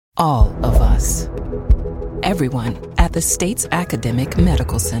All of us. Everyone at the state's academic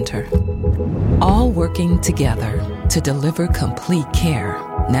medical center. All working together to deliver complete care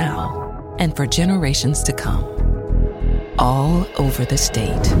now and for generations to come. All over the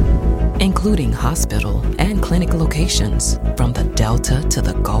state, including hospital and clinic locations from the Delta to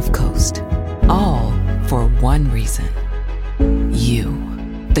the Gulf Coast. All for one reason.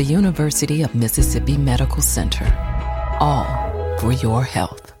 You, the University of Mississippi Medical Center. All for your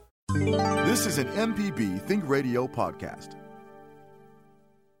health. This is an MPB Think Radio podcast.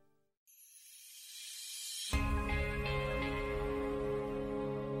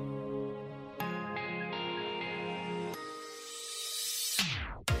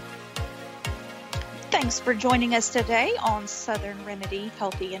 Thanks for joining us today on Southern Remedy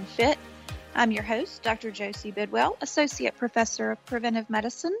Healthy and Fit. I'm your host, Dr. Josie Bidwell, Associate Professor of Preventive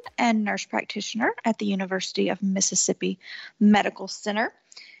Medicine and Nurse Practitioner at the University of Mississippi Medical Center.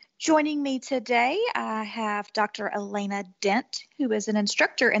 Joining me today, I have Dr. Elena Dent, who is an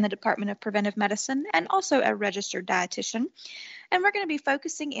instructor in the Department of Preventive Medicine and also a registered dietitian. And we're going to be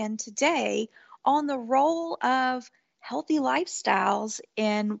focusing in today on the role of healthy lifestyles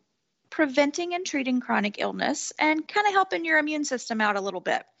in preventing and treating chronic illness and kind of helping your immune system out a little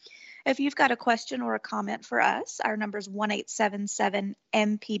bit. If you've got a question or a comment for us, our number is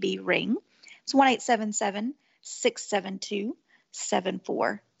 1-877-MPB-RING. It's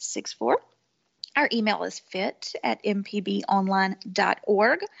 1-877-672-7464. Our email is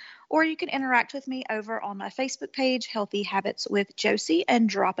fit@mpbonline.org, or you can interact with me over on my Facebook page, Healthy Habits with Josie, and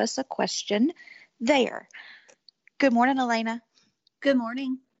drop us a question there. Good morning, Elena. Good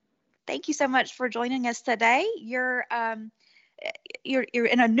morning. Thank you so much for joining us today. You're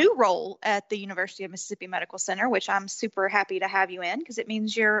in a new role at the University of Mississippi Medical Center, which I'm super happy to have you in because it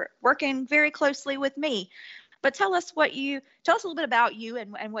means you're working very closely with me. But tell us a little bit about you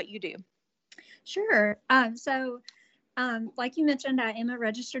and what you do. Sure. So like you mentioned, I am a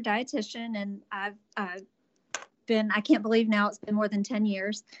registered dietitian, and I've been, I can't believe now it's been more than 10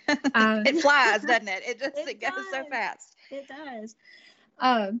 years. It flies, doesn't it? It goes so fast. It does.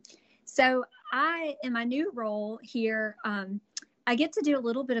 So in my new role here, I get to do a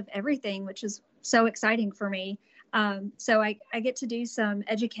little bit of everything, which is so exciting for me. So I get to do some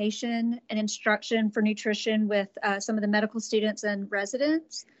education and instruction for nutrition with some of the medical students and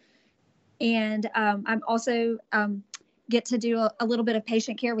residents. And I'm also get to do a little bit of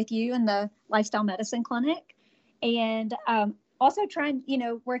patient care with you in the lifestyle medicine clinic. And also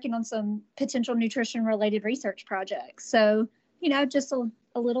working on some potential nutrition related research projects. So, just a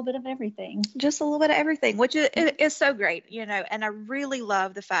little bit of everything. Just a little bit of everything, which is so great, and I really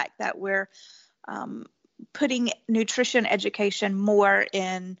love the fact that we're putting nutrition education more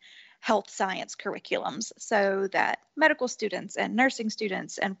in health science curriculums so that medical students and nursing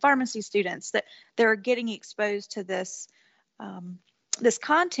students and pharmacy students, that they're getting exposed to this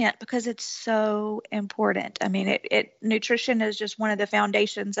content because it's so important. I mean, nutrition is just one of the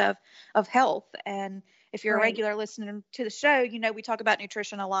foundations of health. And if you're a regular listener to the show, we talk about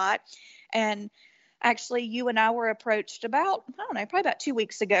nutrition a lot. And actually, you and I were approached probably about 2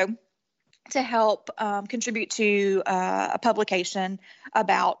 weeks ago to help contribute to a publication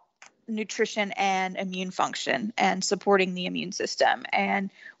about nutrition and immune function and supporting the immune system. And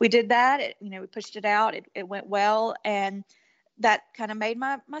we did that. We pushed it out. It went well. And that kind of made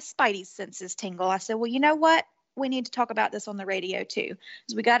my spidey senses tingle. I said, well, you know what? We need to talk about this on the radio too,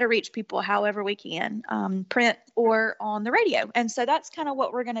 because we got to reach people however we can, print or on the radio. And so that's kind of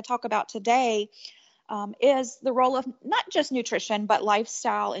what we're going to talk about today, is the role of not just nutrition, but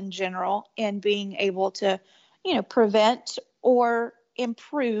lifestyle in general in being able to, prevent or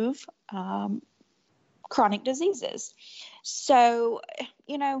improve chronic diseases. So,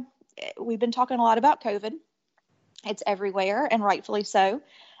 we've been talking a lot about COVID. It's everywhere, and rightfully so.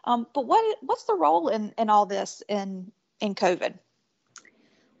 But what's the role in all this in COVID?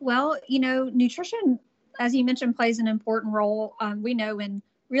 Well, nutrition, as you mentioned, plays an important role. We know in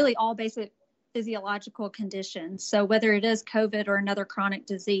really all basic physiological conditions. So whether it is COVID or another chronic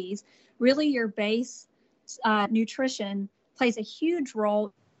disease, really your base nutrition plays a huge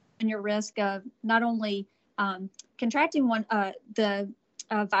role in your risk of not only contracting the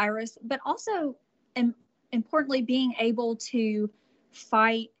virus, but also, importantly, being able to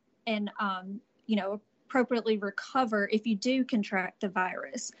fight and, appropriately recover if you do contract the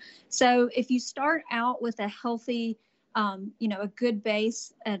virus. So if you start out with a healthy, a good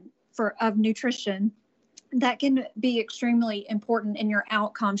base of nutrition, that can be extremely important in your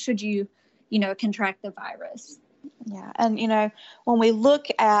outcome should you, contract the virus. Yeah. And, when we look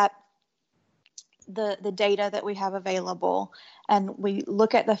at, the data that we have available and we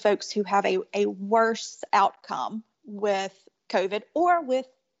look at the folks who have a worse outcome with COVID or with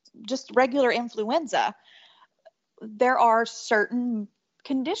just regular influenza, there are certain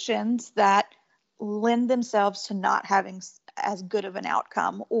conditions that lend themselves to not having as good of an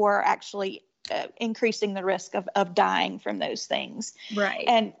outcome or actually increasing the risk of dying from those things. Right.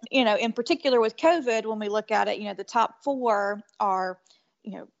 And, in particular with COVID, when we look at it, the top 4 are,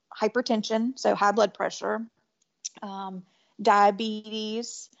 hypertension, so high blood pressure,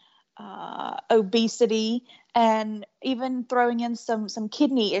 diabetes, obesity, and even throwing in some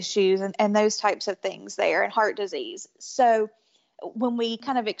kidney issues and those types of things there, and heart disease. So when we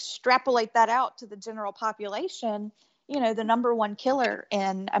kind of extrapolate that out to the general population, the number 1 killer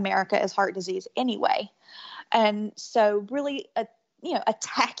in America is heart disease anyway. And so really,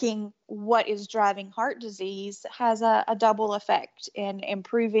 attacking what is driving heart disease has a double effect in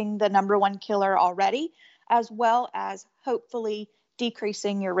improving the number 1 killer already, as well as hopefully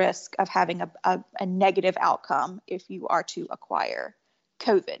decreasing your risk of having a negative outcome if you are to acquire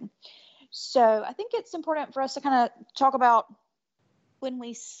COVID. So I think it's important for us to kind of talk about when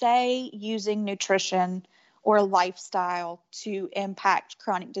we say using nutrition or lifestyle to impact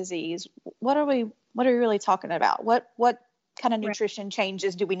chronic disease, what are we really talking about? What kind of nutrition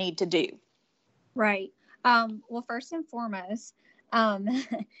changes do we need to do? Right. Well, first and foremost,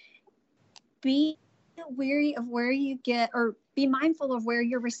 be wary of where you get, or be mindful of where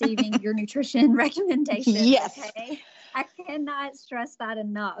you're receiving your nutrition recommendations. Yes. Okay. I cannot stress that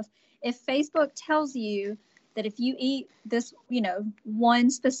enough. If Facebook tells you that if you eat this, one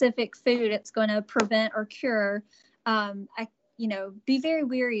specific food, it's going to prevent or cure, be very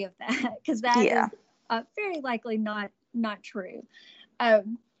wary of that, because that is very likely not true.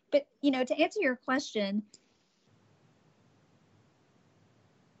 But, to answer your question,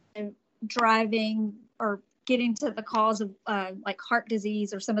 driving or getting to the cause of like heart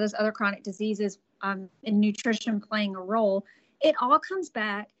disease or some of those other chronic diseases, and nutrition playing a role, it all comes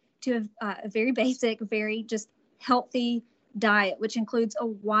back to a very basic, very just healthy diet, which includes a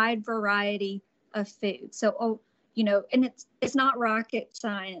wide variety of food. So, and it's not rocket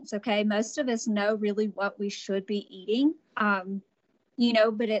science. Okay. Most of us know really what we should be eating.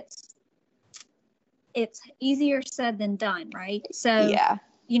 But it's easier said than done. Right. So, yeah.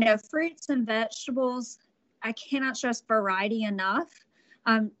 Fruits and vegetables, I cannot stress variety enough.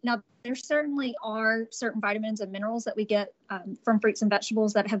 Now, there certainly are certain vitamins and minerals that we get from fruits and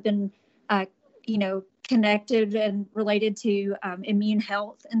vegetables that have been, connected and related to immune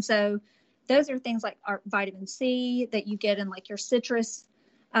health. And so those are things like our vitamin C that you get in like your citrus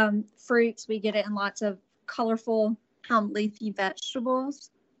fruits. We get it in lots of colorful leafy vegetables.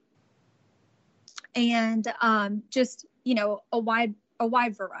 And just, a wide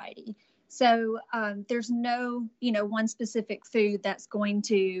variety. So there's no, one specific food that's going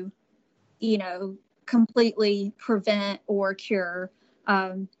to, completely prevent or cure,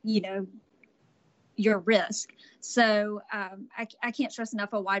 your risk. So I can't stress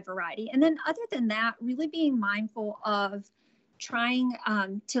enough a wide variety. And then other than that, really being mindful of trying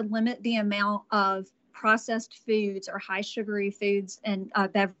to limit the amount of processed foods or high sugary foods and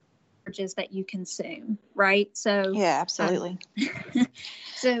beverages that you consume, right? So yeah, absolutely.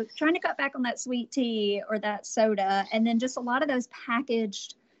 So trying to cut back on that sweet tea or that soda, and then just a lot of those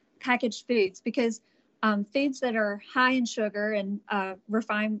packaged foods, because foods that are high in sugar and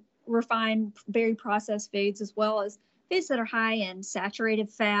refined, very processed foods, as well as foods that are high in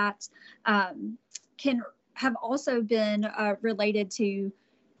saturated fats, can have also been related to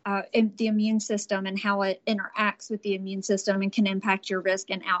in the immune system and how it interacts with the immune system and can impact your risk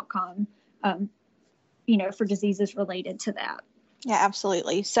and outcome, for diseases related to that. Yeah,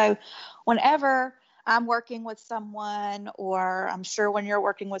 absolutely. So whenever I'm working with someone, or I'm sure when you're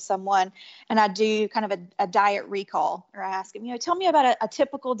working with someone, and I do kind of a diet recall, or I ask them, tell me about a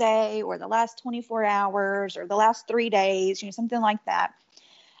typical day or the last 24 hours or the last 3 days, something like that.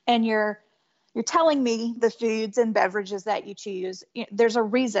 And you're telling me the foods and beverages that you choose. There's a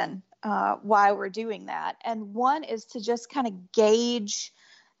reason why we're doing that. And one is to just kind of gauge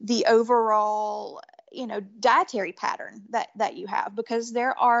the overall, dietary pattern that you have, because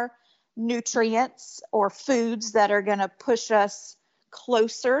there are nutrients or foods that are going to push us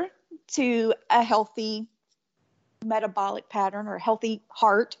closer to a healthy metabolic pattern or a healthy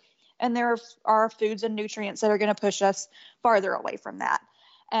heart. And there are foods and nutrients that are going to push us farther away from that.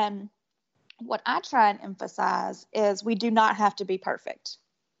 And what I try and emphasize is we do not have to be perfect,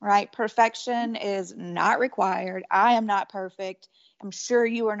 right? Perfection is not required. I am not perfect. I'm sure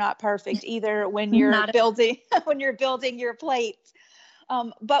you are not perfect either when you're building your plate.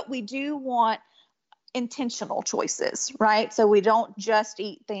 But we do want intentional choices, right? So we don't just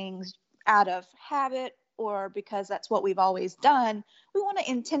eat things out of habit or because that's what we've always done. We want to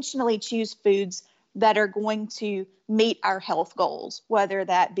intentionally choose foods that are going to meet our health goals, whether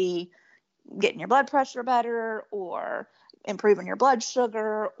that be getting your blood pressure better or improving your blood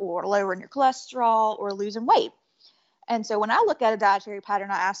sugar or lowering your cholesterol or losing weight. And so when I look at a dietary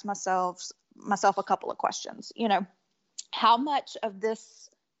pattern, I ask myself a couple of questions. How much of this,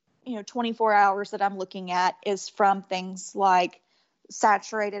 24 hours that I'm looking at is from things like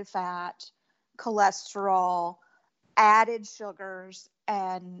saturated fat, cholesterol, added sugars,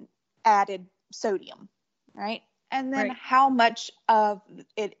 and added sodium, right? And then how much of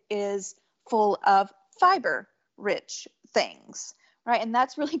it is full of fiber-rich things, right? And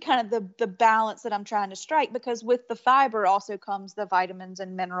that's really kind of the balance that I'm trying to strike, because with the fiber also comes the vitamins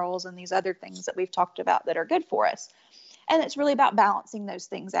and minerals and these other things that we've talked about that are good for us. And it's really about balancing those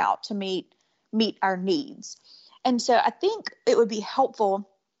things out to meet our needs. And so I think it would be helpful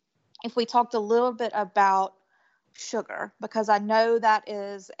if we talked a little bit about sugar, because I know that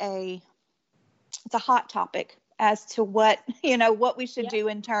is it's a hot topic as to what we should do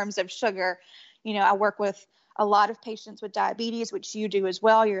in terms of sugar. I work with a lot of patients with diabetes, which you do as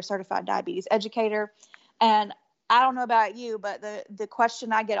well. You're a certified diabetes educator. And I don't know about you, but the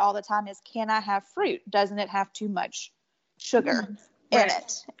question I get all the time is, can I have fruit? Doesn't it have too much sugar in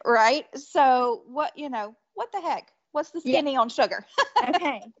it? Right. So what the heck? What's the skinny on sugar?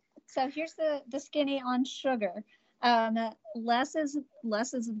 Okay. So here's the skinny on sugar. Less is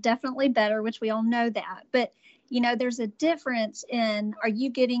definitely better, which we all know that. But, there's a difference in, are you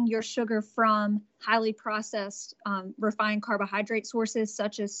getting your sugar from highly processed, refined carbohydrate sources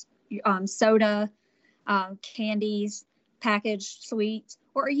such as soda, candies, packaged sweets,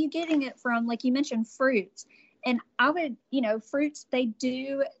 or are you getting it from, like you mentioned, fruits? And I would, fruits, they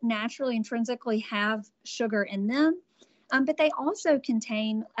do naturally intrinsically have sugar in them. But they also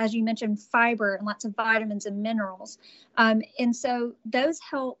contain, as you mentioned, fiber and lots of vitamins and minerals. And so those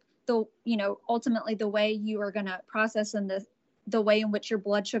help ultimately the way you are going to process and the way in which your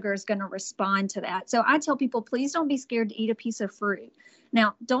blood sugar is going to respond to that. So I tell people, please don't be scared to eat a piece of fruit.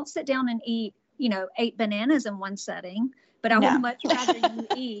 Now, don't sit down and eat, 8 bananas in one setting, but I would much rather you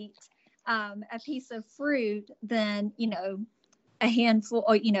eat a piece of fruit than, a handful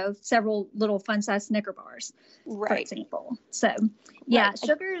or, several little fun-sized Snicker bars, for example. So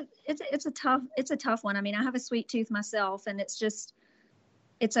sugar, it's a tough one. I mean, I have a sweet tooth myself, and it's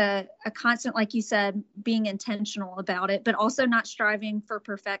a constant, like you said, being intentional about it, but also not striving for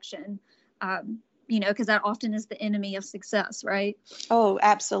perfection, because that often is the enemy of success, right? Oh,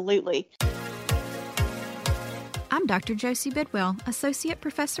 absolutely. I'm Dr. Josie Bidwell, Associate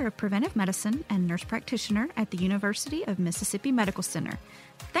Professor of Preventive Medicine and Nurse Practitioner at the University of Mississippi Medical Center.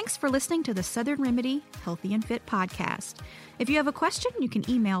 Thanks for listening to the Southern Remedy Healthy and Fit podcast. If you have a question, you can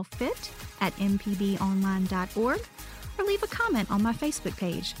email fit@mpbonline.org or leave a comment on my Facebook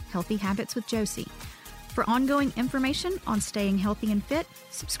page, Healthy Habits with Josie. For ongoing information on staying healthy and fit,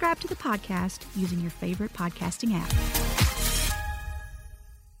 subscribe to the podcast using your favorite podcasting app.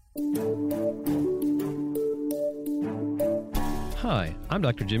 Hi, I'm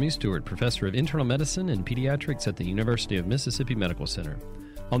Dr. Jimmy Stewart, Professor of Internal Medicine and Pediatrics at the University of Mississippi Medical Center.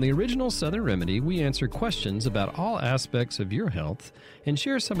 On the original Southern Remedy, we answer questions about all aspects of your health and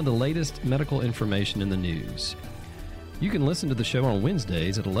share some of the latest medical information in the news. You can listen to the show on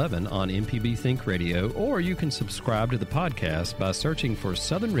Wednesdays at 11 on MPB Think Radio, or you can subscribe to the podcast by searching for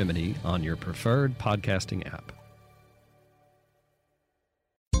Southern Remedy on your preferred podcasting app.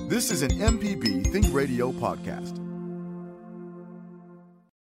 This is an MPB Think Radio podcast.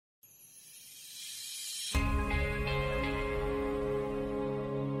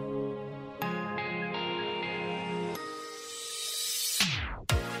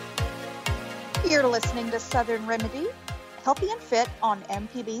 You're listening to Southern Remedy, Healthy and Fit on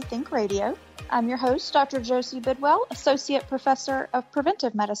MPB Think Radio. I'm your host, Dr. Josie Bidwell, Associate Professor of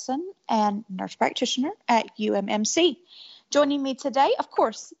Preventive Medicine and Nurse Practitioner at UMMC. Joining me today, of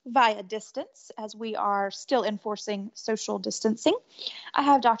course, via distance, as we are still enforcing social distancing, I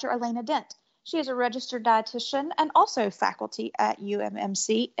have Dr. Elena Dent. She is a registered dietitian and also faculty at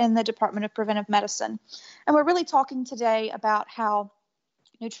UMMC in the Department of Preventive Medicine. And we're really talking today about how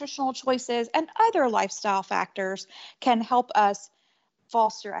nutritional choices and other lifestyle factors can help us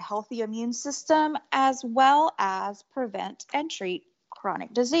foster a healthy immune system as well as prevent and treat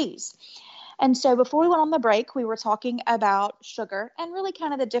chronic disease. And so before we went on the break, we were talking about sugar and really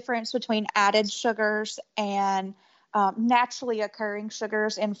kind of the difference between added sugars and naturally occurring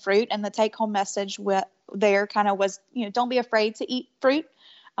sugars in fruit. And the take-home message there kind of was, don't be afraid to eat fruit.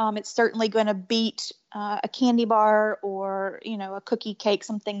 It's certainly going to beat a candy bar or, a cookie cake,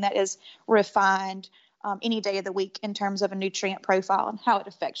 something that is refined any day of the week in terms of a nutrient profile and how it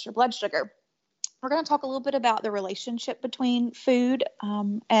affects your blood sugar. We're going to talk a little bit about the relationship between food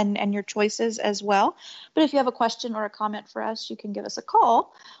and your choices as well. But if you have a question or a comment for us, you can give us a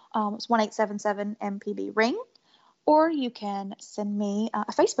call. It's 1-877-MPB-RING. Or you can send me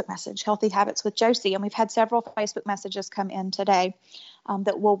a Facebook message, Healthy Habits with Josie. And we've had several Facebook messages come in today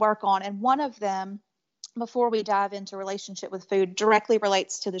that we'll work on. And one of them, before we dive into relationship with food, directly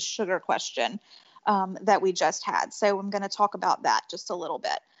relates to the sugar question that we just had. So I'm going to talk about that just a little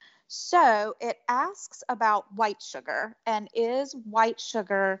bit. So it asks about white sugar, and is white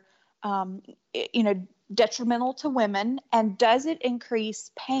sugar, detrimental to women, and does it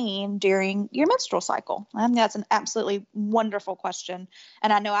increase pain during your menstrual cycle? And that's an absolutely wonderful question,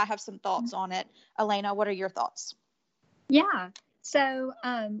 and I know I have some thoughts on it. Elena, what are your thoughts? Yeah. So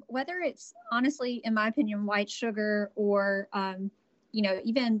whether it's honestly, in my opinion, white sugar or,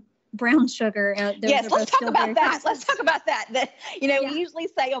 even brown sugar. Yes, let's talk about that. Let's talk about that. We usually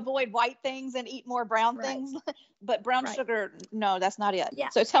say avoid white things and eat more brown things, but brown sugar, no, that's not it. Yeah.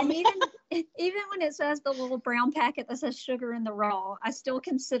 So tell me. Even when it says the little brown packet that says sugar in the raw, I still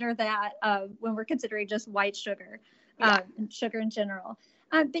consider that when we're considering just white sugar, and sugar in general.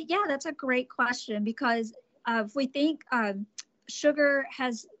 But yeah, that's a great question, because if we think sugar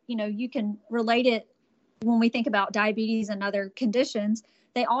has, you can relate it when we think about diabetes and other conditions.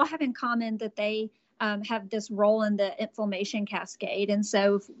 They all have in common that they have this role in the inflammation cascade. And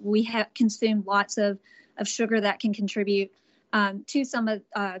so if we have consumed lots of sugar, that can contribute to some of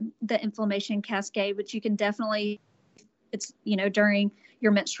the inflammation cascade, which you can definitely, it's, during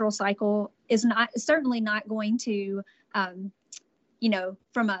your menstrual cycle, is certainly not going to,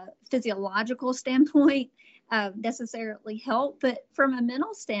 from a physiological standpoint, necessarily help. But from a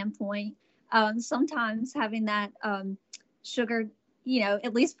mental standpoint, sometimes having that sugar,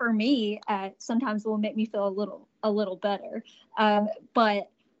 at least for me, sometimes will make me feel a little better. But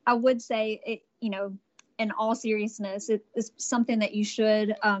I would say, in all seriousness, it is something that you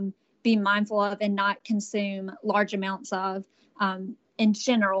should be mindful of and not consume large amounts of in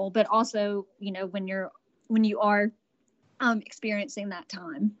general, but also, when you are experiencing that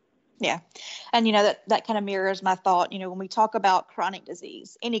time. Yeah. And, that kind of mirrors my thought, when we talk about chronic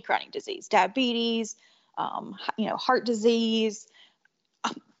disease, any chronic disease, diabetes, heart disease,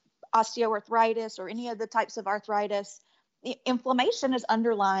 osteoarthritis, or any of the types of arthritis, inflammation is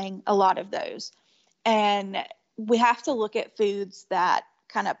underlying a lot of those. And we have to look at foods that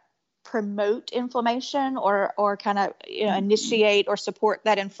kind of promote inflammation or kind of, initiate or support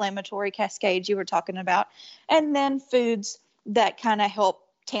that inflammatory cascade you were talking about. And then foods that kind of help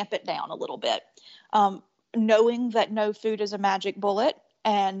tamp it down a little bit. Knowing that no food is a magic bullet,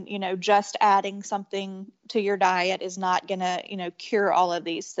 and, just adding something to your diet is not going to, cure all of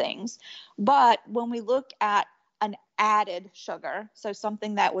these things. But when we look at an added sugar, so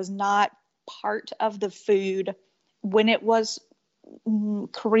something that was not part of the food when it was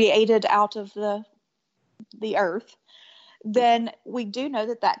created out of the earth, then we do know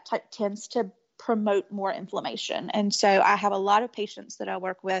that tends to promote more inflammation. And so I have a lot of patients that I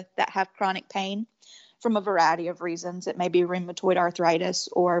work with that have chronic pain from a variety of reasons. It may be rheumatoid arthritis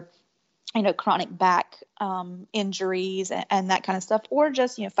or, chronic back injuries and that kind of stuff, or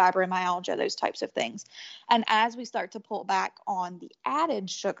just, fibromyalgia, those types of things. And as we start to pull back on the added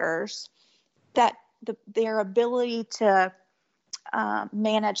sugars, that their ability to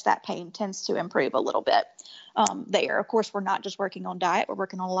manage that pain tends to improve a little bit there. Of course, we're not just working on diet. We're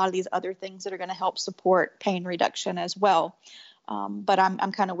working on a lot of these other things that are going to help support pain reduction as well. But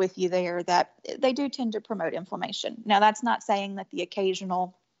I'm kind of with you there that they do tend to promote inflammation. Now, that's not saying that the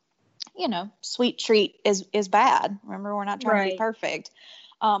occasional, sweet treat is bad. Remember, we're not trying to be perfect.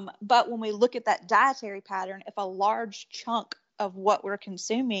 But when we look at that dietary pattern, if a large chunk of what we're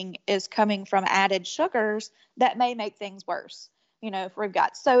consuming is coming from added sugars, that may make things worse. If we've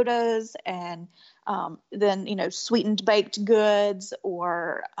got sodas and then, sweetened baked goods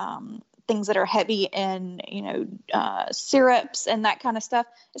or things that are heavy in, syrups and that kind of stuff,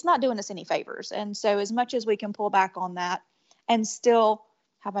 it's not doing us any favors. And so as much as we can pull back on that and still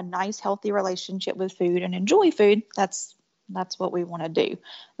have a nice, healthy relationship with food and enjoy food, that's what we want to do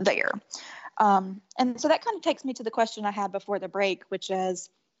there. And so that kind of takes me to the question I had before the break, which is,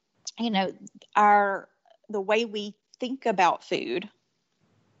 the way we think about food,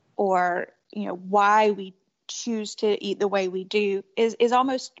 or, why we choose to eat the way we do is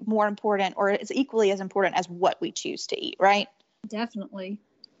almost more important, or is equally as important as what we choose to eat, right? Definitely.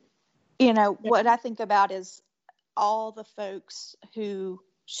 What I think about is all the folks who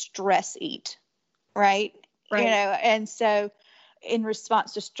stress eat, right? Right. And so in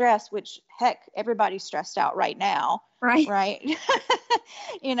response to stress, which heck, everybody's stressed out right now. Right.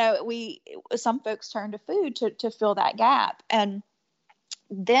 Some folks turn to food to fill that gap. And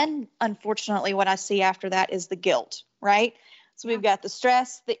then unfortunately, what I see after that is the guilt, right? So we've got the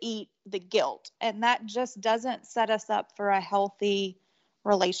stress, the eat, the guilt, and that just doesn't set us up for a healthy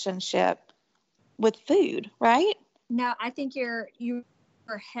relationship with food, right? No, I think you're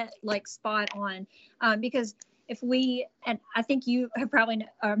like spot on, because and I think you have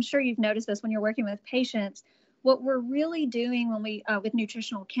I'm sure you've noticed this when you're working with patients, what we're really doing when we, with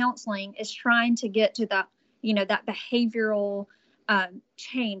nutritional counseling is trying to get to that, that behavioral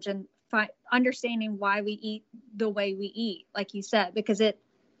change and understanding why we eat the way we eat, like you said, because it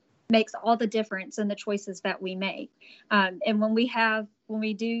makes all the difference in the choices that we make. And when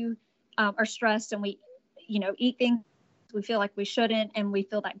we do are stressed and we, eat things we feel like we shouldn't, and we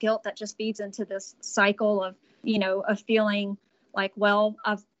feel that guilt, that just feeds into this cycle of, of feeling like, well,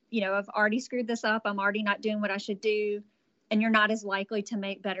 I've already screwed this up. I'm already not doing what I should do. And you're not as likely to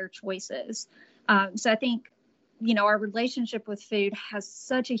make better choices. So I think, our relationship with food has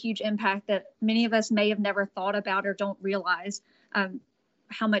such a huge impact that many of us may have never thought about or don't realize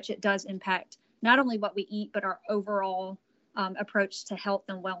how much it does impact not only what we eat, but our overall approach to health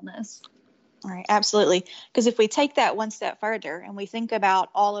and wellness. All right, absolutely. Because if we take that one step further and we think about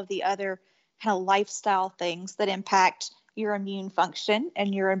all of the other kind of lifestyle things that impact your immune function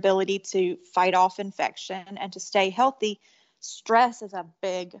and your ability to fight off infection and to stay healthy, stress is a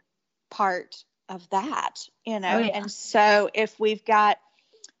big part of that, Oh, yeah. And so if we've got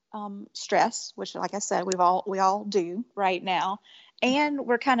stress, which, like I said, we all do right now, and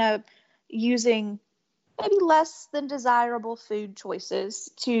we're kind of using maybe less than desirable food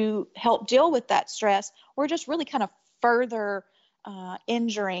choices to help deal with that stress, we're just really kind of further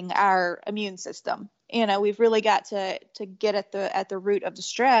injuring our immune system. We've really got to get at the root of the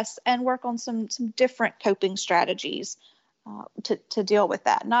stress and work on some different coping strategies to deal with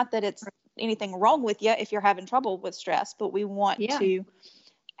that. Not that it's anything wrong with you if you're having trouble with stress, but we want to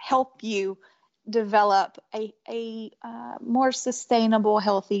help you develop a more sustainable,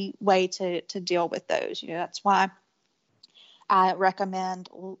 healthy way to deal with those. That's why I recommend,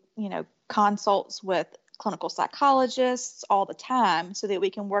 consults with clinical psychologists all the time so that we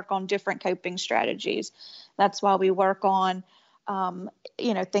can work on different coping strategies. That's why we work on,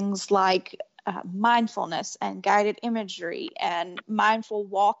 things like mindfulness and guided imagery and mindful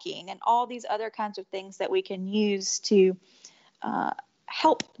walking and all these other kinds of things that we can use to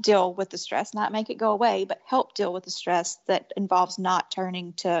help deal with the stress, not make it go away, but help deal with the stress that involves not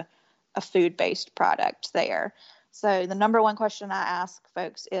turning to a food-based product there. So the number one question I ask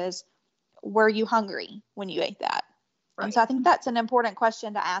folks is, were you hungry when you ate that? Right. And so I think that's an important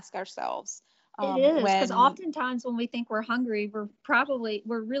question to ask ourselves. It is, because oftentimes when we think we're hungry, we're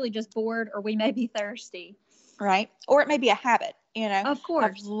really just bored, or we may be thirsty. Right. Or it may be a habit, Of course. I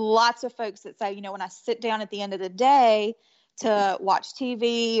have lots of folks that say, when I sit down at the end of the day to watch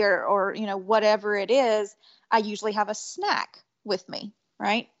TV or whatever it is, I usually have a snack with me,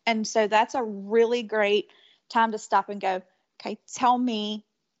 right? And so that's a really great time to stop and go, okay, tell me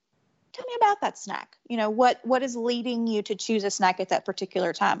about that snack. What is leading you to choose a snack at that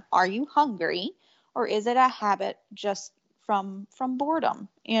particular time? Are you hungry, or is it a habit just from boredom?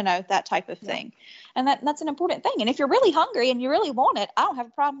 That type of thing. And that's an important thing. And if you're really hungry and you really want it, I don't have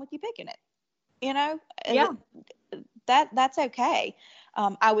a problem with you picking it. Yeah. That's okay.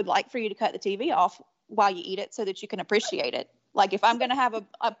 I would like for you to cut the TV off while you eat it so that you can appreciate it. Like if I'm going to have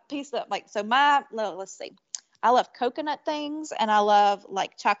a piece of let's see, I love coconut things and I love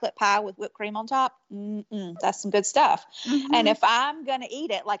like chocolate pie with whipped cream on top. That's some good stuff. Mm-hmm. And if I'm going to eat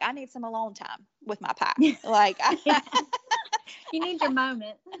it, like I need some alone time with my pie. You need your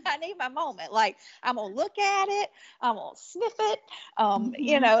moment. I need my moment. Like I'm going to look at it. I'm going to sniff it.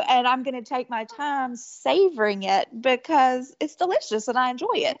 And I'm going to take my time savoring it because it's delicious and I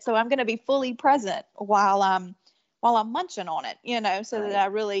enjoy it. So I'm going to be fully present while I'm munching on it, so that I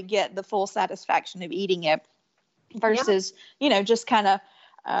really get the full satisfaction of eating it versus, just kind of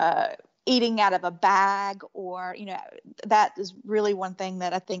eating out of a bag or, that is really one thing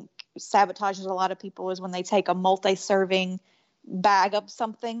that I think sabotages a lot of people is when they take a multi-serving bag of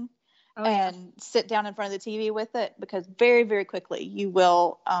something and sit down in front of the TV with it, because very, very quickly you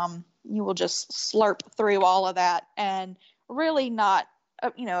will just slurp through all of that and really not,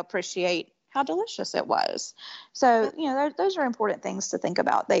 appreciate how delicious it was. So, those are important things to think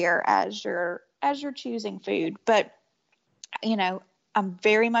about there as you're choosing food. But, I'm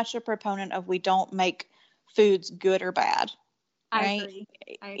very much a proponent of we don't make foods good or bad. right? agree.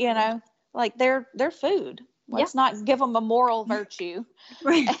 You know, like they're food. Let's not give them a moral virtue.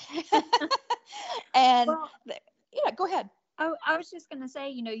 Right. And Well, go ahead. Oh, I was just going to say,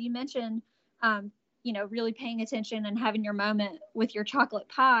 you mentioned, really paying attention and having your moment with your chocolate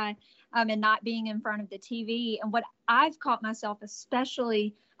pie, and not being in front of the TV. And what I've caught myself,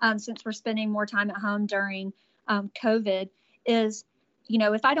 especially since we're spending more time at home during COVID, is,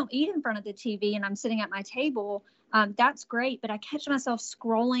 if I don't eat in front of the TV and I'm sitting at my table, that's great. But I catch myself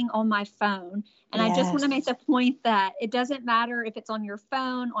scrolling on my phone. And I just want to make the point that it doesn't matter if it's on your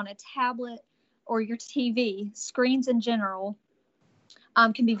phone, on a tablet, or your TV. Screens in general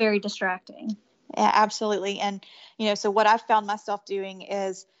can be very distracting. Yeah, absolutely. And, so what I've found myself doing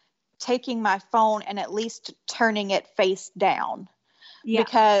is taking my phone and at least turning it face down. Yeah.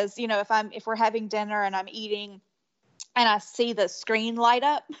 Because, if we're having dinner and I'm eating and I see the screen light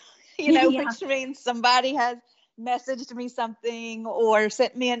up, which means somebody has messaged me something or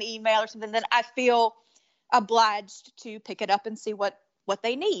sent me an email or something, then I feel obliged to pick it up and see what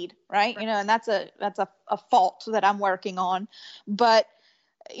they need. Right. And that's a fault that I'm working on. But,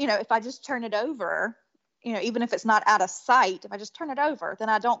 if I just turn it over, even if it's not out of sight, if I just turn it over, then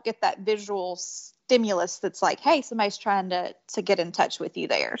I don't get that visual stimulus that's like, hey, somebody's trying to get in touch with you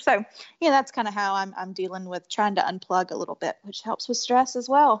there. So, that's kind of how I'm dealing with trying to unplug a little bit, which helps with stress as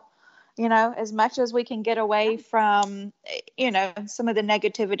well. As much as we can get away from, some of the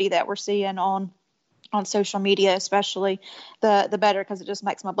negativity that we're seeing on social media, especially, the better, because it just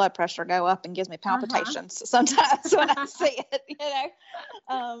makes my blood pressure go up and gives me palpitations sometimes when I see it,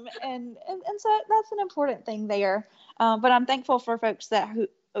 and so that's an important thing there. But I'm thankful for folks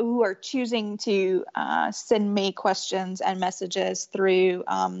who are choosing to send me questions and messages through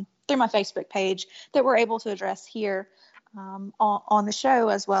my Facebook page that we're able to address here on the show,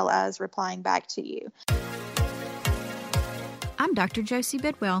 as well as replying back to you. I'm Dr. Josie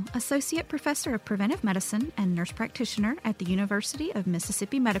Bidwell, Associate Professor of Preventive Medicine and Nurse Practitioner at the University of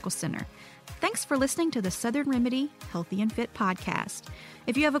Mississippi Medical Center. Thanks for listening to the Southern Remedy Healthy and Fit podcast.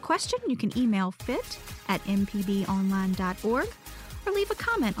 If you have a question, you can email fit@mpbonline.org or leave a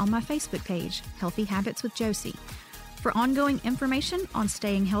comment on my Facebook page, Healthy Habits with Josie. For ongoing information on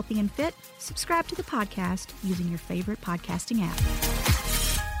staying healthy and fit, subscribe to the podcast using your favorite podcasting app.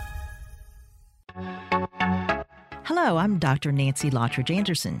 Hello, I'm Dr. Nancy Lottridge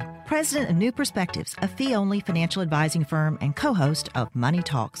Anderson, president of New Perspectives, a fee-only financial advising firm and co-host of Money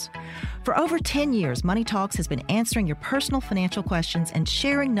Talks. For over 10 years, Money Talks has been answering your personal financial questions and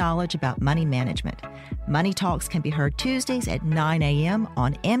sharing knowledge about money management. Money Talks can be heard Tuesdays at 9 a.m.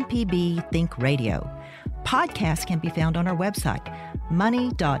 on MPB Think Radio. Podcasts can be found on our website,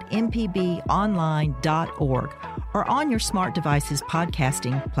 money.mpbonline.org, or on your smart device's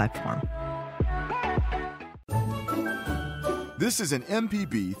podcasting platform. This is an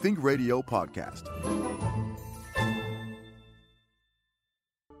MPB Think Radio podcast.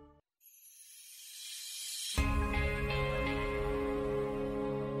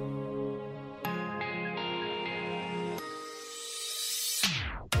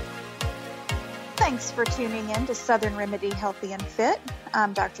 Thanks for tuning in to Southern Remedy Healthy and Fit.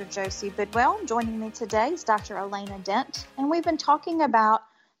 I'm Dr. Josie Bidwell. Joining me today is Dr. Elena Dent, and we've been talking about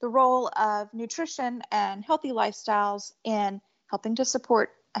the role of nutrition and healthy lifestyles in helping to support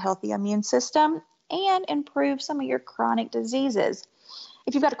a healthy immune system and improve some of your chronic diseases.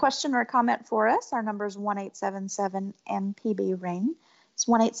 If you've got a question or a comment for us, our number is 1-877-MPB-RING. It's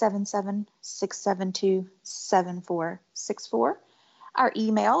 1-877-672-7464. Our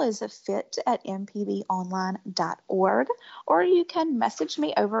email is fit@mpbonline.org, or you can message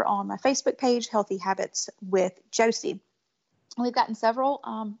me over on my Facebook page, Healthy Habits with Josie. We've gotten several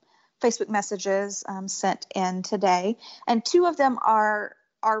Facebook messages sent in today, and two of them are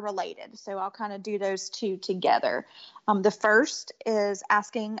related. So I'll kind of do those two together. The first is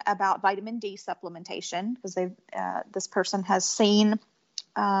asking about vitamin D supplementation, because this person has seen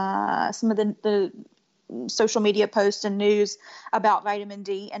some of the social media posts and news about vitamin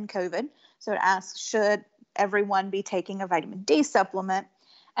D and COVID. So it asks, should everyone be taking a vitamin D supplement?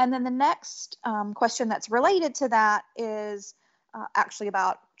 And then the next question that's related to that is actually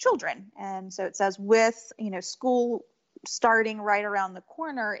about children. And so it says, with school starting right around the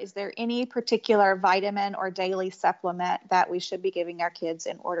corner, is there any particular vitamin or daily supplement that we should be giving our kids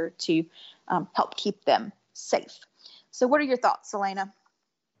in order to help keep them safe? So what are your thoughts, Elena?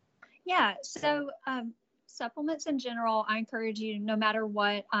 Yeah, so supplements in general, I encourage you, no matter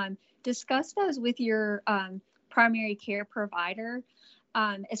what, discuss those with your primary care provider,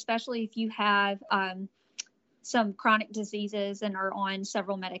 especially if you have some chronic diseases and are on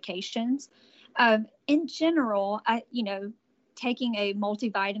several medications. In general, taking a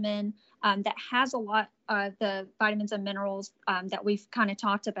multivitamin that has a lot of the vitamins and minerals that we've kind of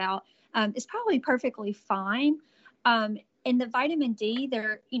talked about is probably perfectly fine. And the vitamin D,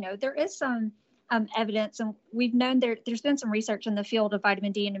 there is some evidence, and we've known there's been some research in the field of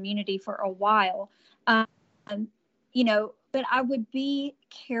vitamin D and immunity for a while. But I would be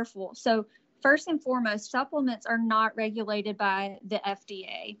careful. So first and foremost, supplements are not regulated by the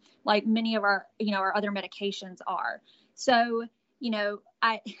FDA like many of our other medications are. So,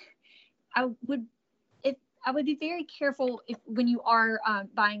 I would be very careful when you are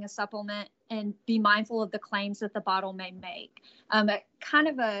buying a supplement, and be mindful of the claims that the bottle may make.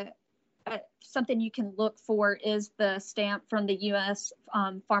 Something you can look for is the stamp from the U.S.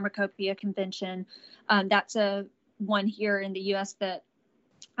 Pharmacopoeia Convention. That's a one here in the U.S. that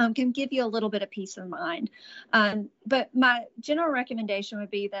can give you a little bit of peace of mind. But my general recommendation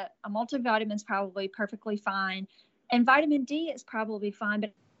would be that a multivitamin is probably perfectly fine, and vitamin D is probably fine.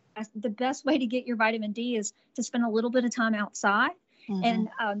 But the best way to get your vitamin D is to spend a little bit of time outside. Mm-hmm.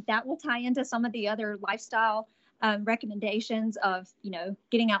 And that will tie into some of the other lifestyle recommendations of,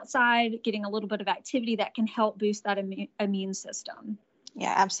 getting outside, getting a little bit of activity that can help boost that immune system.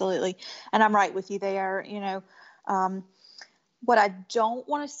 Yeah, absolutely. And I'm right with you there. What I don't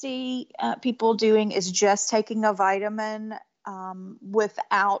want to see people doing is just taking a vitamin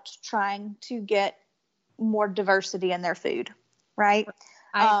without trying to get more diversity in their food, right?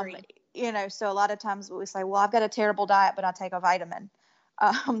 I agree. So a lot of times we say, well, I've got a terrible diet, but I take a vitamin.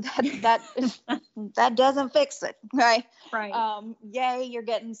 That doesn't fix it, right? Right. Yay, you're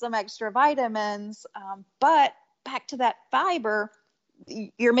getting some extra vitamins, but back to that fiber,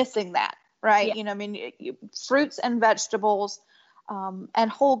 you're missing that, right? Yeah. Fruits and vegetables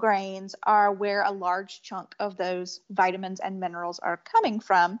and whole grains are where a large chunk of those vitamins and minerals are coming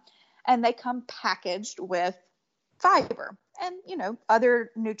from, and they come packaged with fiber and,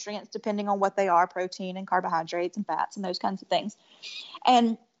 other nutrients depending on what they are, protein and carbohydrates and fats and those kinds of things.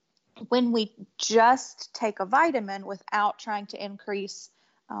 And when we just take a vitamin without trying to increase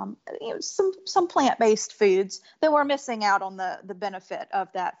some plant-based foods, then we're missing out on the benefit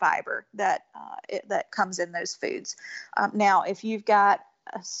of that fiber that comes in those foods. Now, if you've got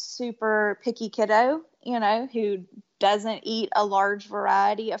a super picky kiddo, who doesn't eat a large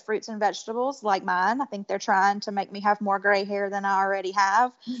variety of fruits and vegetables like mine, I think they're trying to make me have more gray hair than I already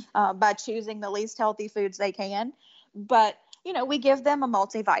have by choosing the least healthy foods they can. But, we give them a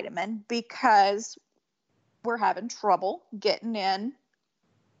multivitamin because we're having trouble getting in,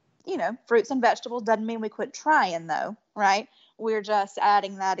 fruits and vegetables. Doesn't mean we quit trying though, right? We're just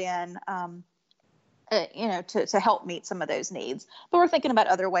adding that in, to help meet some of those needs. But we're thinking about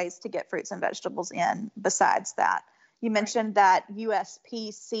other ways to get fruits and vegetables in besides that. You mentioned that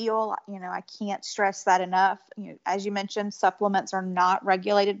USP seal. I can't stress that enough. As you mentioned, supplements are not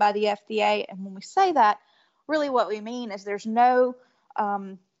regulated by the FDA. And when we say that, really what we mean is there's no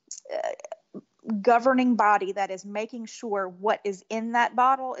governing body that is making sure what is in that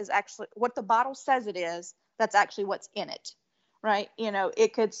bottle is actually what the bottle says it is. That's actually what's in it, right?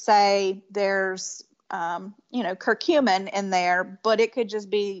 It could say there's, curcumin in there, but it could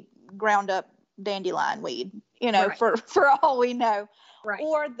just be ground up dandelion weed, right. for all we know, right.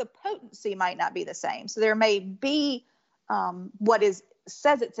 Or the potency might not be the same. So there may be what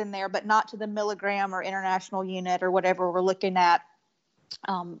says it's in there, but not to the milligram or international unit or whatever we're looking at,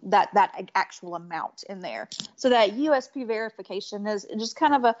 that actual amount in there. So that USP verification is just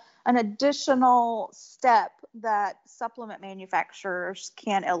kind of an additional step that supplement manufacturers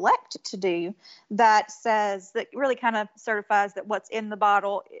can elect to do that really kind of certifies that what's in the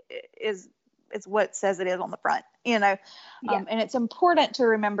bottle is what says it is on the front, Yeah. And it's important to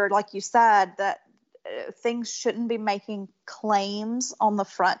remember, like you said, that things shouldn't be making claims on the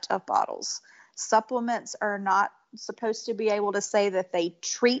front of bottles. Supplements are not supposed to be able to say that they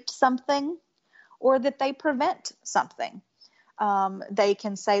treat something or that they prevent something. They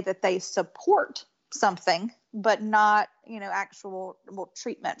can say that they support something, but not, actual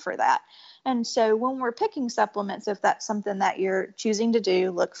treatment for that. And so when we're picking supplements, if that's something that you're choosing to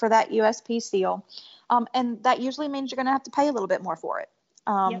do, look for that USP seal. And that usually means you're going to have to pay a little bit more for it,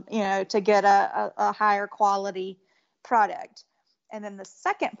 to get a higher quality product. And then the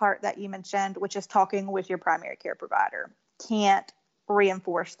second part that you mentioned, which is talking with your primary care provider, can't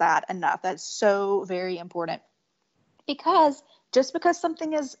reinforce that enough. That's so very important, because just because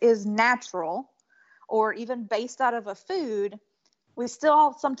something is natural or even based out of a food, we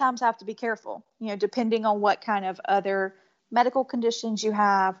still sometimes have to be careful, depending on what kind of other medical conditions you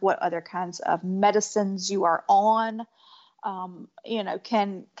have, what other kinds of medicines you are on.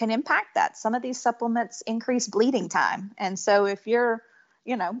 can impact that. Some of these supplements increase bleeding time. And so if you're,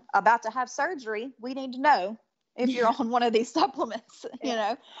 about to have surgery, we need to know if you're on one of these supplements,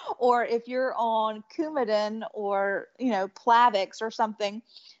 or if you're on Coumadin or, Plavix or something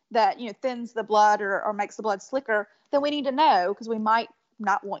that, thins the blood or makes the blood slicker, then we need to know, because we might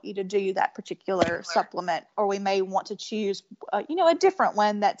not want you to do that particular supplement, or we may want to choose, a different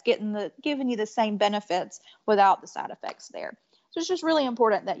one that's giving you the same benefits without the side effects there. So it's just really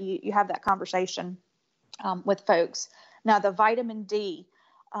important that you have that conversation with folks. Now, the vitamin D,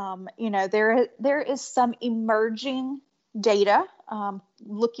 there is some emerging data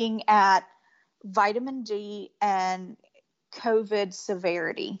looking at vitamin D and COVID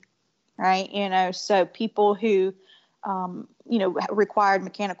severity, right? So people who, required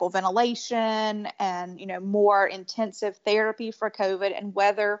mechanical ventilation and, more intensive therapy for COVID, and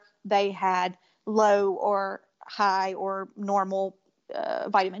whether they had low or high or normal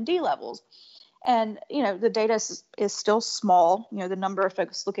vitamin D levels. And, the data is still small. The number of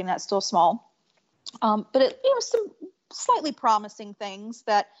folks looking at is still small. But some slightly promising things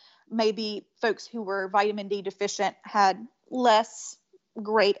that maybe folks who were vitamin D deficient had less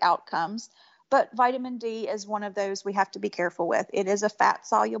great outcomes. But vitamin D is one of those we have to be careful with. It is a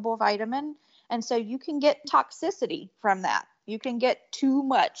fat-soluble vitamin, and so you can get toxicity from that. You can get too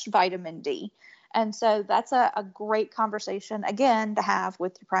much vitamin D. And so that's a great conversation, again, to have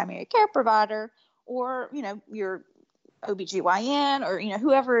with your primary care provider or, your OBGYN or,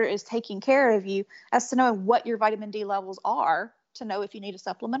 whoever is taking care of you, as to knowing what your vitamin D levels are to know if you need a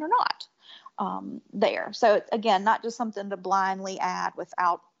supplement or not there. So, it's, again, not just something to blindly add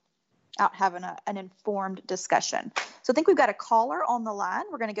without having an informed discussion. So I think we've got a caller on the line.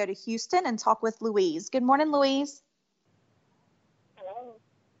 We're going to go to Houston and talk with Louise. Good morning, Louise.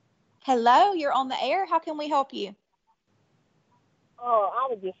 Hello, you're on the air. How can we help you? Oh, I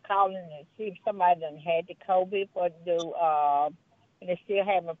was just calling to see if somebody done had the COVID, and they're still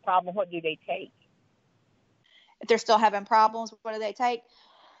having a problem. What do they take? If they're still having problems, what do they take?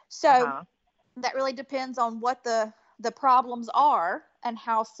 So that really depends on what the problems are and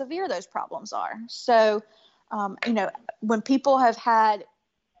how severe those problems are. So, when people have had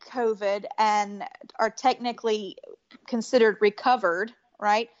COVID and are technically considered recovered,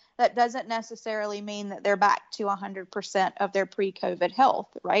 right? That doesn't necessarily mean that they're back to 100% of their pre-COVID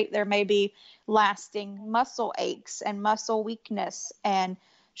health, right? There may be lasting muscle aches and muscle weakness and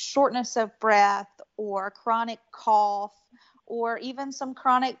shortness of breath or chronic cough or even some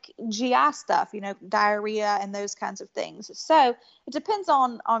chronic GI stuff, diarrhea and those kinds of things. So it depends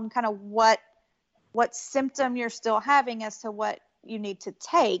on kind of what symptom you're still having as to what you need to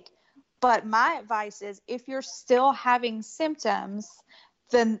take. But my advice is if you're still having symptoms,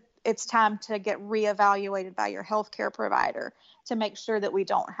 then it's time to get reevaluated by your healthcare provider to make sure that we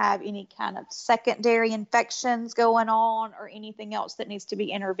don't have any kind of secondary infections going on or anything else that needs to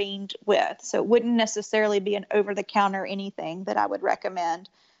be intervened with. So it wouldn't necessarily be an over-the-counter anything that I would recommend.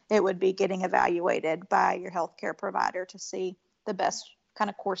 It would be getting evaluated by your healthcare provider to see the best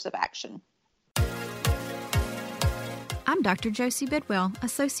kind of course of action. I'm Dr. Josie Bidwell,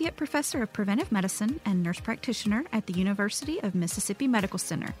 Associate Professor of Preventive Medicine and Nurse Practitioner at the University of Mississippi Medical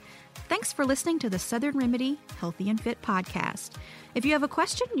Center. Thanks for listening to the Southern Remedy Healthy and Fit podcast. If you have a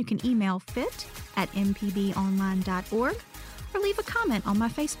question, you can email fit@mpbonline.org or leave a comment on my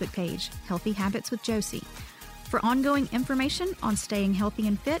Facebook page, Healthy Habits with Josie. For ongoing information on staying healthy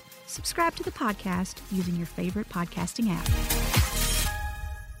and fit, subscribe to the podcast using your favorite podcasting app.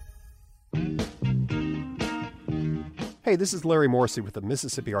 Hey, this is Larry Morrissey with the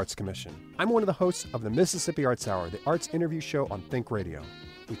Mississippi Arts Commission. I'm one of the hosts of the Mississippi Arts Hour, the arts interview show on Think Radio.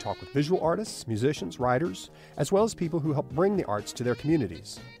 We talk with visual artists, musicians, writers, as well as people who help bring the arts to their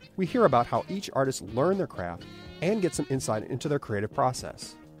communities. We hear about how each artist learned their craft and get some insight into their creative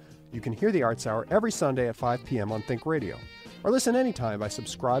process. You can hear the Arts Hour every Sunday at 5 p.m. on Think Radio, or listen anytime by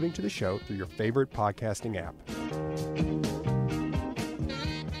subscribing to the show through your favorite podcasting app.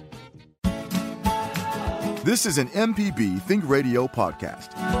 This is an MPB Think Radio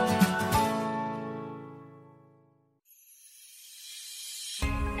podcast.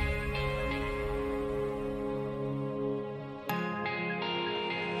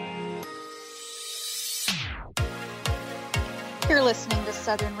 You're listening to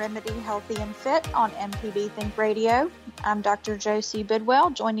Southern Remedy Healthy and Fit on MPB Think Radio. I'm Dr. Josie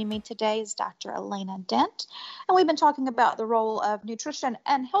Bidwell. Joining me today is Dr. Elena Dent. And we've been talking about the role of nutrition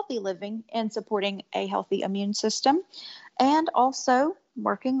and healthy living in supporting a healthy immune system and also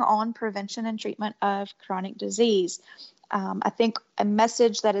working on prevention and treatment of chronic disease. I think a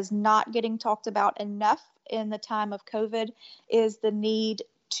message that is not getting talked about enough in the time of COVID is the need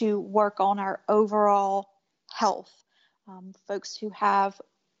to work on our overall health. Folks who have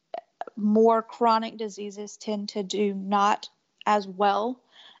more chronic diseases tend to do not as well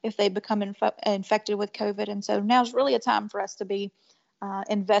if they become infected with COVID. And so now is really a time for us to be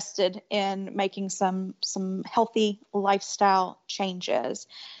invested in making some healthy lifestyle changes.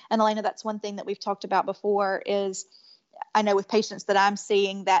 And Elena, that's one thing that we've talked about before is I know with patients that I'm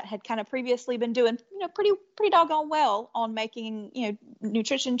seeing that had kind of previously been doing, pretty doggone well on making,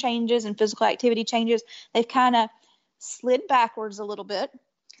 nutrition changes and physical activity changes. They've kind of slid backwards a little bit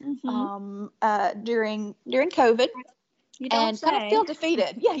during COVID. You don't and say. Kind of feel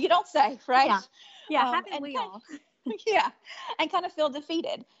defeated. Yeah, you don't say, right? Yeah, haven't we all? Yeah, and kind of feel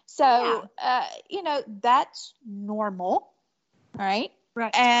defeated. So, that's normal, right?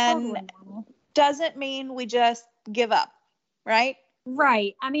 Right. And totally normal. Doesn't mean we just give up, right?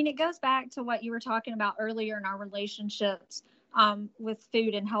 Right. I mean, it goes back to what you were talking about earlier in our relationships with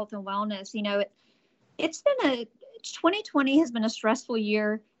food and health and wellness. It's been 2020 has been a stressful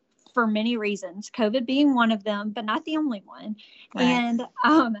year for many reasons, COVID being one of them, but not the only one. Right. And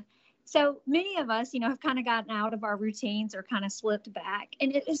so many of us, have kind of gotten out of our routines or kind of slipped back.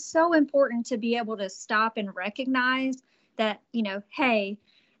 And it is so important to be able to stop and recognize that, hey,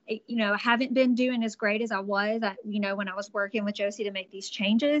 I haven't been doing as great as I was, when I was working with Josie to make these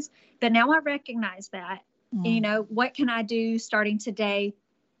changes. But now I recognize that, what can I do starting today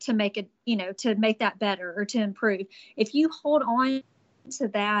to make it, to make that better or to improve? If you hold on to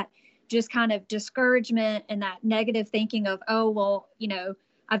that, just kind of discouragement and that negative thinking of, oh, well,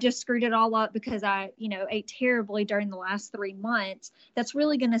 I've just screwed it all up because I, ate terribly during the last 3 months, that's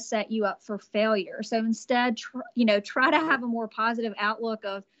really going to set you up for failure. So instead, try to have a more positive outlook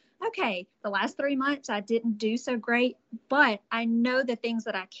of, okay, the last 3 months I didn't do so great, but I know the things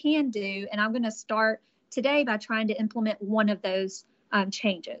that I can do. And I'm going to start today by trying to implement one of those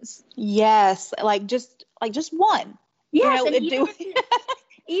changes. Yes. Like just one. Yes.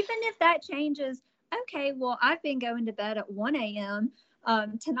 Even if that changes, okay, well, I've been going to bed at 1 a.m.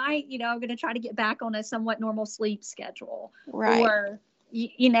 Tonight, I'm going to try to get back on a somewhat normal sleep schedule. Right. Or,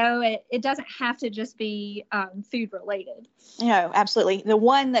 it doesn't have to just be food related. Absolutely. The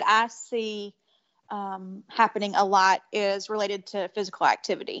one that I see happening a lot is related to physical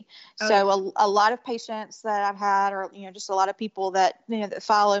activity. So a lot of patients that I've had, or, just a lot of people that, that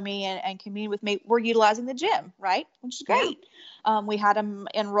follow me and commune with me, were utilizing the gym, right? Which is great. Yeah. We had them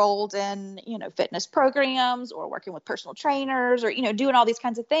enrolled in, fitness programs or working with personal trainers or, doing all these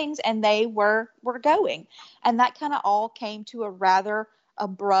kinds of things. And they were going. And that kind of all came to a rather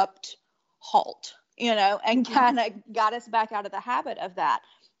abrupt halt, and kind of got us back out of the habit of that.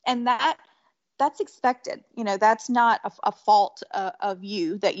 And that's expected. That's not a fault of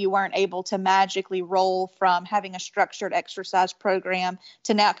you that you weren't able to magically roll from having a structured exercise program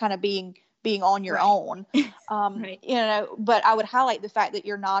to now kind of being on your own. Right. But I would highlight the fact that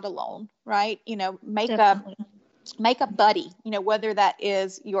you're not alone, right? Make a buddy, whether that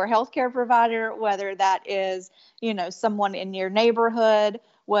is your healthcare provider, whether that is, someone in your neighborhood,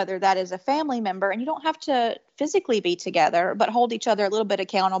 whether that is a family member, and you don't have to physically be together, but hold each other a little bit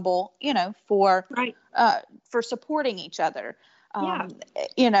accountable, for supporting each other.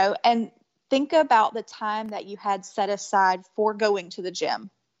 And think about the time that you had set aside for going to the gym,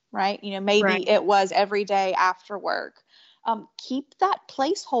 right? Maybe it was every day after work. Keep that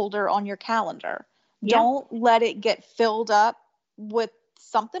placeholder on your calendar. Yeah. Don't let it get filled up with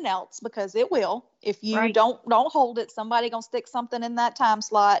something else, because it will. If you don't hold it, somebody gonna stick something in that time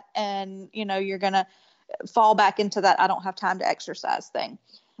slot, and you're gonna fall back into that I don't have time to exercise thing.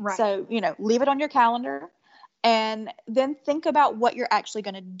 Right. So leave it on your calendar, and then think about what you're actually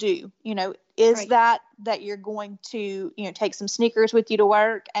going to do. Is that you're going to take some sneakers with you to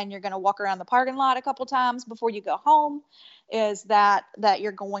work, and you're going to walk around the parking lot a couple times before you go home? Is that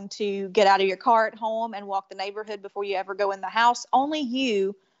you're going to get out of your car at home and walk the neighborhood before you ever go in the house? Only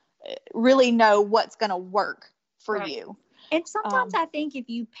you really know what's going to work for you. And sometimes I think if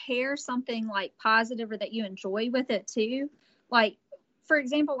you pair something like positive or that you enjoy with it too, like, for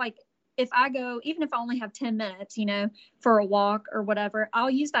example, like if I go, even if I only have 10 minutes, for a walk or whatever, I'll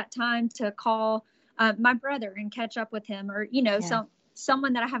use that time to call my brother and catch up with him, or,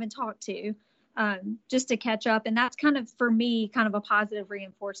 someone that I haven't talked to, just to catch up. And that's kind of, for me, kind of a positive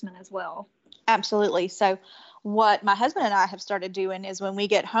reinforcement as well. Absolutely. So what my husband and I have started doing is when we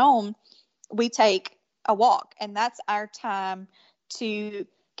get home, we take a walk, and that's our time to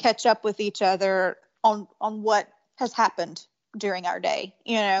catch up with each other on what has happened during our day,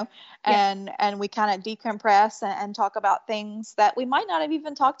 and we kind of decompress and talk about things that we might not have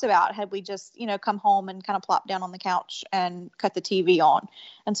even talked about had we just, come home and kind of plop down on the couch and cut the TV on.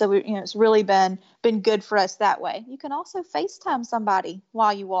 And so it's really been good for us that way. You can also FaceTime somebody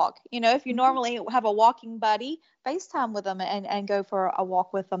while you walk. If you normally have a walking buddy, FaceTime with them and go for a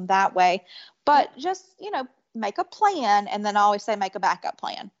walk with them that way. But just, make a plan. And then I always say, make a backup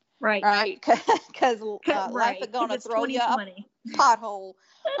plan. Right. Because life is going to throw you up pothole.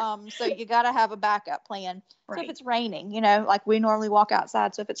 So you got to have a backup plan. Right. So if it's raining, like we normally walk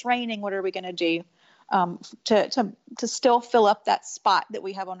outside. So if it's raining, what are we going to do to still fill up that spot that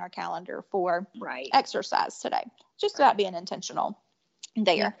we have on our calendar for exercise today? Just about being intentional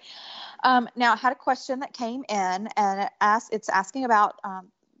there. Yeah. Now I had a question that came in, and it's asking about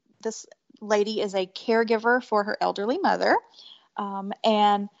this lady is a caregiver for her elderly mother.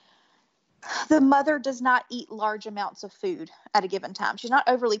 And the mother does not eat large amounts of food at a given time. She's not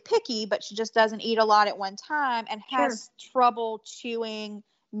overly picky, but she just doesn't eat a lot at one time and has trouble chewing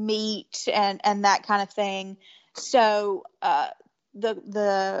meat and that kind of thing. So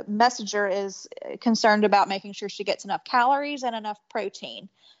the messenger is concerned about making sure she gets enough calories and enough protein.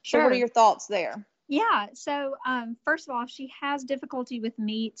 So what are your thoughts there? Yeah. So first of all, if she has difficulty with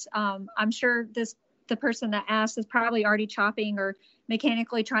meat, I'm sure the person that asked is probably already chopping or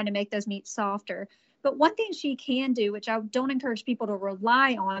mechanically trying to make those meats softer. But one thing she can do, which I don't encourage people to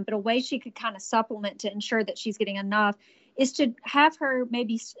rely on, but a way she could kind of supplement to ensure that she's getting enough, is to have her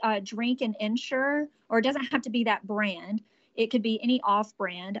maybe drink an Ensure, or it doesn't have to be that brand. It could be any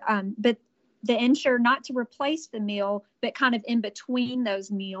off-brand, but the Ensure, not to replace the meal, but kind of in between those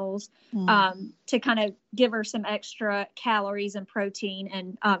meals to kind of give her some extra calories and protein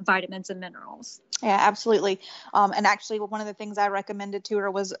and vitamins and minerals. Yeah, absolutely. And actually, one of the things I recommended to her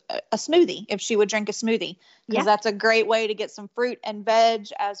was a smoothie, if she would drink a smoothie, because that's a great way to get some fruit and veg,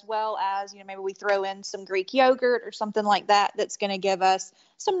 as well as, maybe we throw in some Greek yogurt or something like that that's going to give us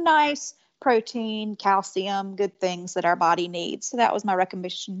some nice protein, calcium, good things that our body needs. So that was my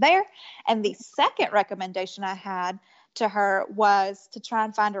recommendation there. And the second recommendation I had to her was to try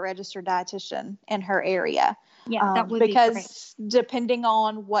and find a registered dietitian in her area. Yeah, that would be great. Because depending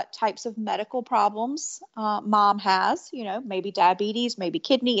on what types of medical problems mom has, maybe diabetes, maybe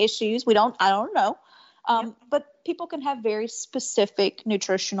kidney issues, I don't know. But people can have very specific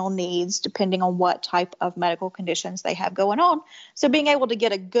nutritional needs depending on what type of medical conditions they have going on. So being able to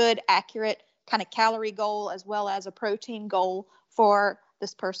get a good, accurate kind of calorie goal as well as a protein goal for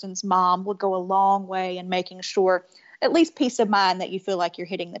this person's mom would go a long way in making sure at least peace of mind that you feel like you're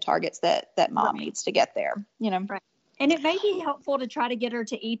hitting the targets that mom needs to get there, Right. And it may be helpful to try to get her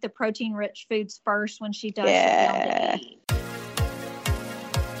to eat the protein-rich foods first when she does sit down to eat.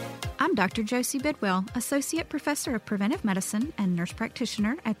 I'm Dr. Josie Bidwell, Associate Professor of Preventive Medicine and Nurse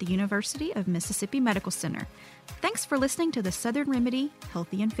Practitioner at the University of Mississippi Medical Center. Thanks for listening to the Southern Remedy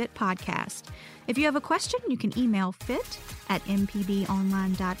Healthy and Fit podcast. If you have a question, you can email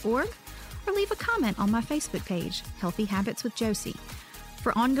fit@mpbonline.org or leave a comment on my Facebook page, Healthy Habits with Josie.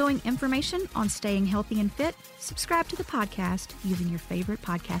 For ongoing information on staying healthy and fit, subscribe to the podcast using your favorite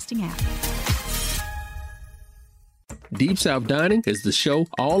podcasting app. Deep South Dining is the show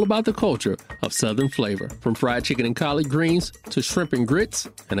all about the culture of Southern flavor, from fried chicken and collard greens to shrimp and grits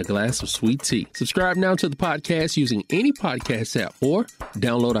and a glass of sweet tea. Subscribe now to the podcast using any podcast app or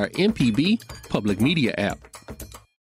download our MPB public media app.